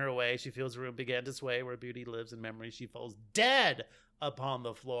leading her away, she feels the room begin to sway where beauty lives in memory. She falls dead upon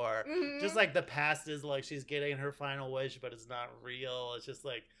the floor. Mhm. Just like the past is like she's getting her final wish, but it's not real. It's just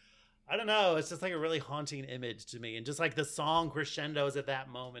like, I don't know. It's just like a really haunting image to me. And just like the song crescendos at that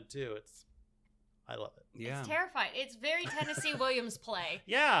moment too. I love it. Yeah. It's terrifying. It's very Tennessee Williams play.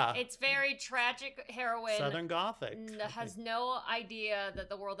 Yeah. It's very tragic heroine. Southern Gothic. Has no idea that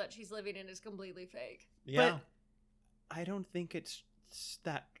the world that she's living in is completely fake. Yeah. But I don't think it's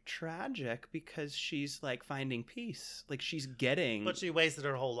that tragic because she's like finding peace. Like she's getting. But she wasted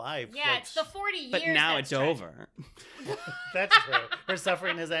her whole life. Yeah, like, it's the 40 years. But now that's it's tragic. over. That's true. Her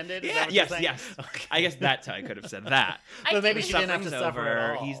suffering has ended. Is that what you're Yes, saying? yes. Okay. I guess that's how I could have said that. I But maybe do- she didn't have to Suffering's suffer at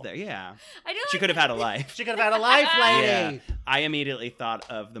over. all. He's there. Yeah. I do She like could have had a life. She could have had a life, lady. Yeah. I immediately thought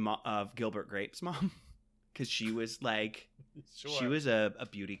of of Gilbert Grape's mom because she was like Sure. she was a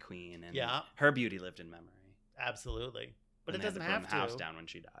beauty queen and Yeah. her beauty lived in memory. Absolutely. But And it they had doesn't burn have the house to. down when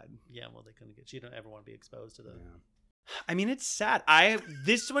she died. Yeah, well, they couldn't get. She didn't ever want to be exposed to the. I mean, it's sad.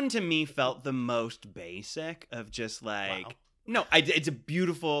 This one to me felt the most basic of just like. Wow. No, it's a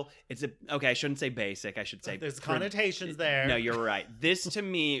beautiful. Okay. I shouldn't say basic. I should say There's connotations there. No, you're right. This to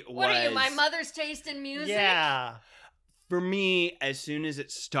me was. What are you, my mother's taste in music? Yeah. For me, as soon as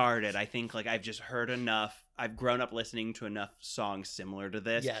it started, I think like I've just heard enough. I've grown up listening to enough songs similar to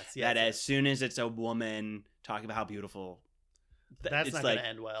this. Yes. That as soon as it's a woman talking about how beautiful, That's it's not like going to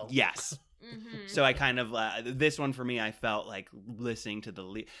end well. yes. Mm-hmm. So I kind of this one for me, I felt like listening to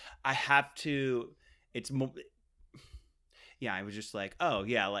the I have to. It's more. Yeah, I was just like, oh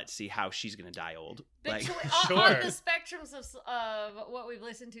yeah, let's see how she's gonna die old. Like, Sure. On the spectrums of what we've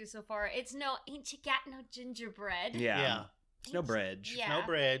listened to so far, it's no ain't you got no gingerbread. yeah, it's no bridge. Yeah. No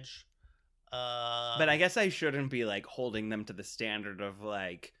bridge. But I guess I shouldn't be like holding them to the standard of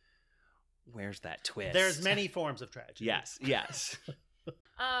like, where's that twist? there's many forms of tragedy. Yes.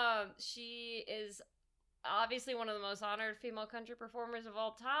 She is obviously one of the most honored female country performers of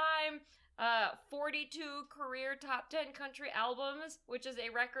all time. 42 career top 10 country albums, which is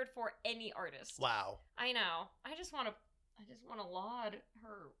a record for any artist. Wow. I know. I just want to laud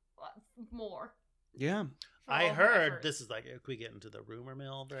her more. Yeah. for I all her heard efforts. this is like, could we get into the rumor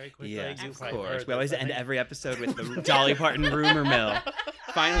mill very quickly? Yeah, You of probably course. heard We always this, I end think. every episode with the Dolly Parton rumor mill.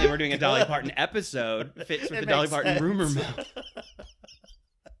 Finally, we're doing a Dolly Parton episode. Fits with It the Dolly makes Parton rumor sense. mill.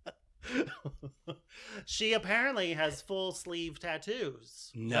 She apparently has full sleeve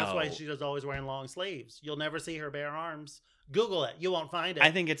tattoos. That's why No. she's always wearing long sleeves. You'll never see her bare arms. Google it. You won't find it.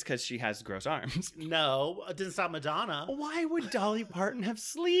 I think it's because she has gross arms. No, it didn't stop Madonna. Why would Dolly Parton have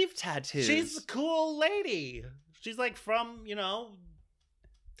sleeve tattoos? She's a cool lady. She's like from,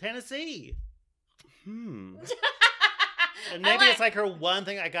 Tennessee. Hmm. And maybe it's like her one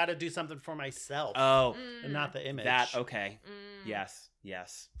thing, I got to do something for myself. Oh, And not the image. that okay. Mm.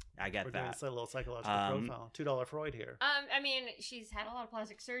 Yes. I get We're doing that. a little psychological profile. $2 Freud here. I mean, she's had a lot of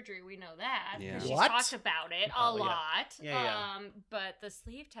plastic surgery. We know that. Yeah. She's What? talked about it a Oh, yeah. lot. Yeah. But the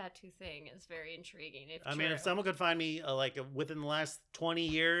sleeve tattoo thing is very intriguing. I mean, if someone could find me within the last 20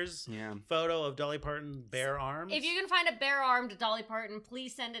 years Yeah. photo of Dolly Parton bare arms. If you can find a bare-armed Dolly Parton,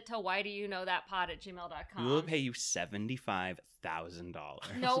 please send it to whydoyouknowthatpod@gmail.com. We will pay you $75,000.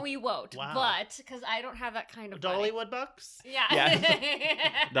 No, we won't. Wow. But because I don't have that kind of money. Dollywood bucks? Yeah. Yeah.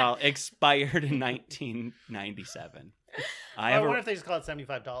 Doll expired in 1997. I wonder if they just call it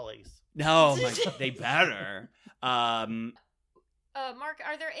 $75. No, they better. Mark,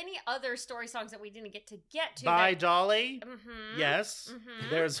 are there any other story songs that we didn't get to By Dolly? Mm-hmm. Yes. Mhm.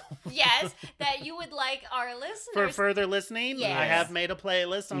 There's Yes, that you would like our listeners. for further listening. Yes. I have made a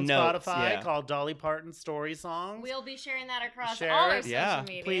playlist on Notes, Spotify yeah. called Dolly Parton Story Songs. We'll be sharing that across Share all our it. social Yeah.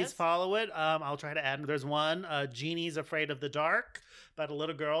 media. Please follow it. I'll try to add. There's one. Jeannie's Afraid of the Dark, about a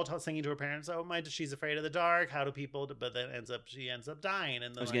little girl singing to her parents. Oh my, she's afraid of the dark. How do people? But then she ends up dying.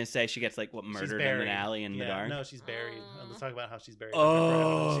 And I was gonna say she gets like she's murdered in buried. an alley in the dark. No, she's buried. Let's talk about how she's buried.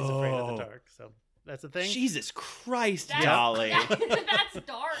 Oh. She's afraid of the dark. So that's the thing. Jesus Christ, That's, Dolly! that's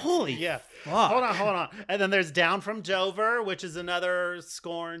dark. Holy Yeah. fuck! Hold on. And then there's Down from Dover, which is another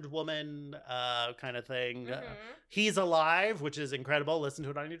scorned woman kind of thing. Mhm. He's Alive, which is incredible. Listen to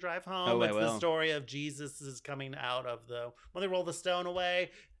it on your drive home. Oh, I It's the will. story of Jesus is coming out of when they roll the stone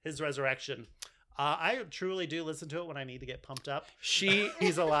away, his resurrection. I truly do listen to it when I need to get pumped up.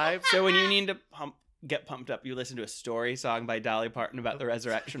 He's alive. So when you need to get pumped up, you listen to a story song by Dolly Parton about the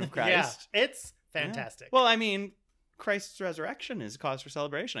resurrection of Christ. Yeah, it's fantastic. Well, I mean, Christ's resurrection is a cause for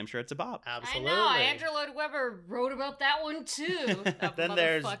celebration. I'm sure it's a bop. Absolutely. I know. Andrew Lloyd Webber wrote about that one too. That Then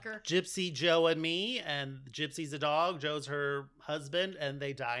there's motherfucker. Gypsy, Joe, and me, and Gypsy's a dog, Joe's her husband, and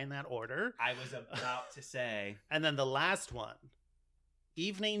they die in that order. I was about to say. And then the last one,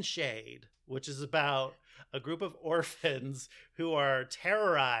 Evening Shade, which is about a group of orphans who are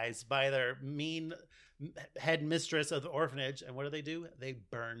terrorized by their mean head mistress of the orphanage. And what do? They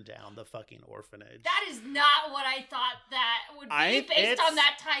burn down the fucking orphanage. That is not what I thought that would be based on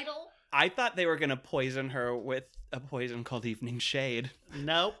that title. I thought they were going to poison her with a poison called Evening Shade.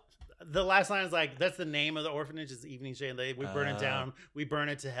 Nope. The last line is like, that's the name of the orphanage is Evening Shade. We burn it down. We burn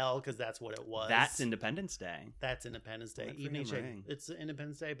it to hell because that's what it was. That's Independence Day. That's Independence Day. Good for Evening him, Shade. right? It's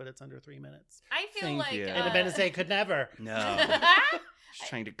Independence Day, but it's under 3 minutes. I feel Thank like you. Independence Day could never. No. Just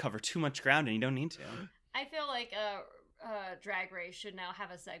trying to cover too much ground and you don't need to. I feel like Drag Race should now have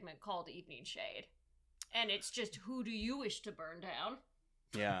a segment called Evening Shade, and it's just who do you wish to burn down?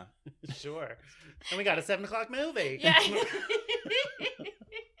 Yeah. Sure. And we got a 7 o'clock movie. Yeah.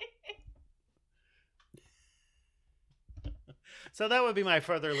 So that would be my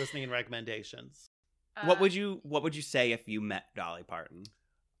further listening recommendations. What would you say if you met Dolly Parton?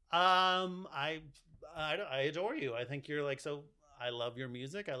 I adore you. I think you're like so. I love your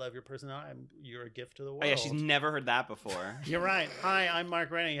music. I love your personality. You're a gift to the world. Oh yeah, she's never heard that before. You're right. Hi, I'm Mark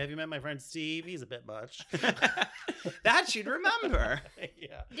Rennie. Have you met my friend Steve? He's a bit much. That she'd remember.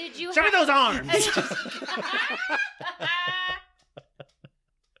 Yeah. Did you Show me those arms.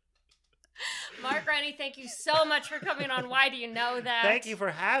 Mark Rennie, thank you so much for coming on Why Do You Know That? Thank you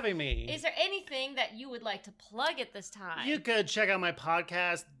for having me. Is there anything that you would like to plug at this time? You could check out my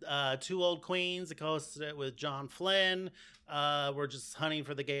podcast, Two Old Queens. I hosted it with John Flynn. We're just hunting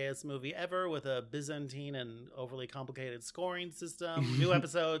for the gayest movie ever with a Byzantine and overly complicated scoring system. New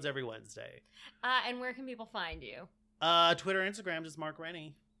episodes every Wednesday. And where can people find you? Twitter, Instagram, just Mark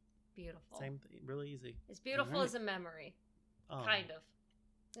Rennie. Beautiful. Same thing, really easy. As beautiful Right. as a memory. Oh. Kind of.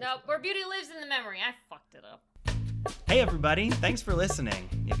 No, where beauty lives in the memory. I fucked it up. Hey everybody, thanks for listening.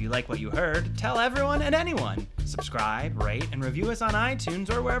 If you like what you heard, tell everyone and anyone. Subscribe, rate, and review us on iTunes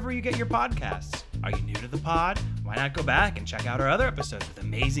or wherever you get your podcasts. Are you new to the pod? Why not go back and check out our other episodes with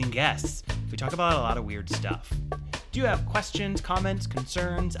amazing guests? We talk about a lot of weird stuff. Do you have questions, comments,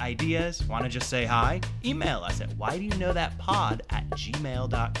 concerns, ideas? Want to just say hi? Email us at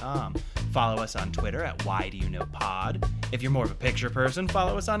whydouyknowthatpod@gmail.com. Follow us on Twitter at whydouyknowpod. If you're more of a picture person,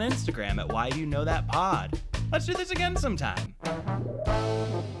 follow us on Instagram at whydouyknowthatpod. Let's do this again sometime.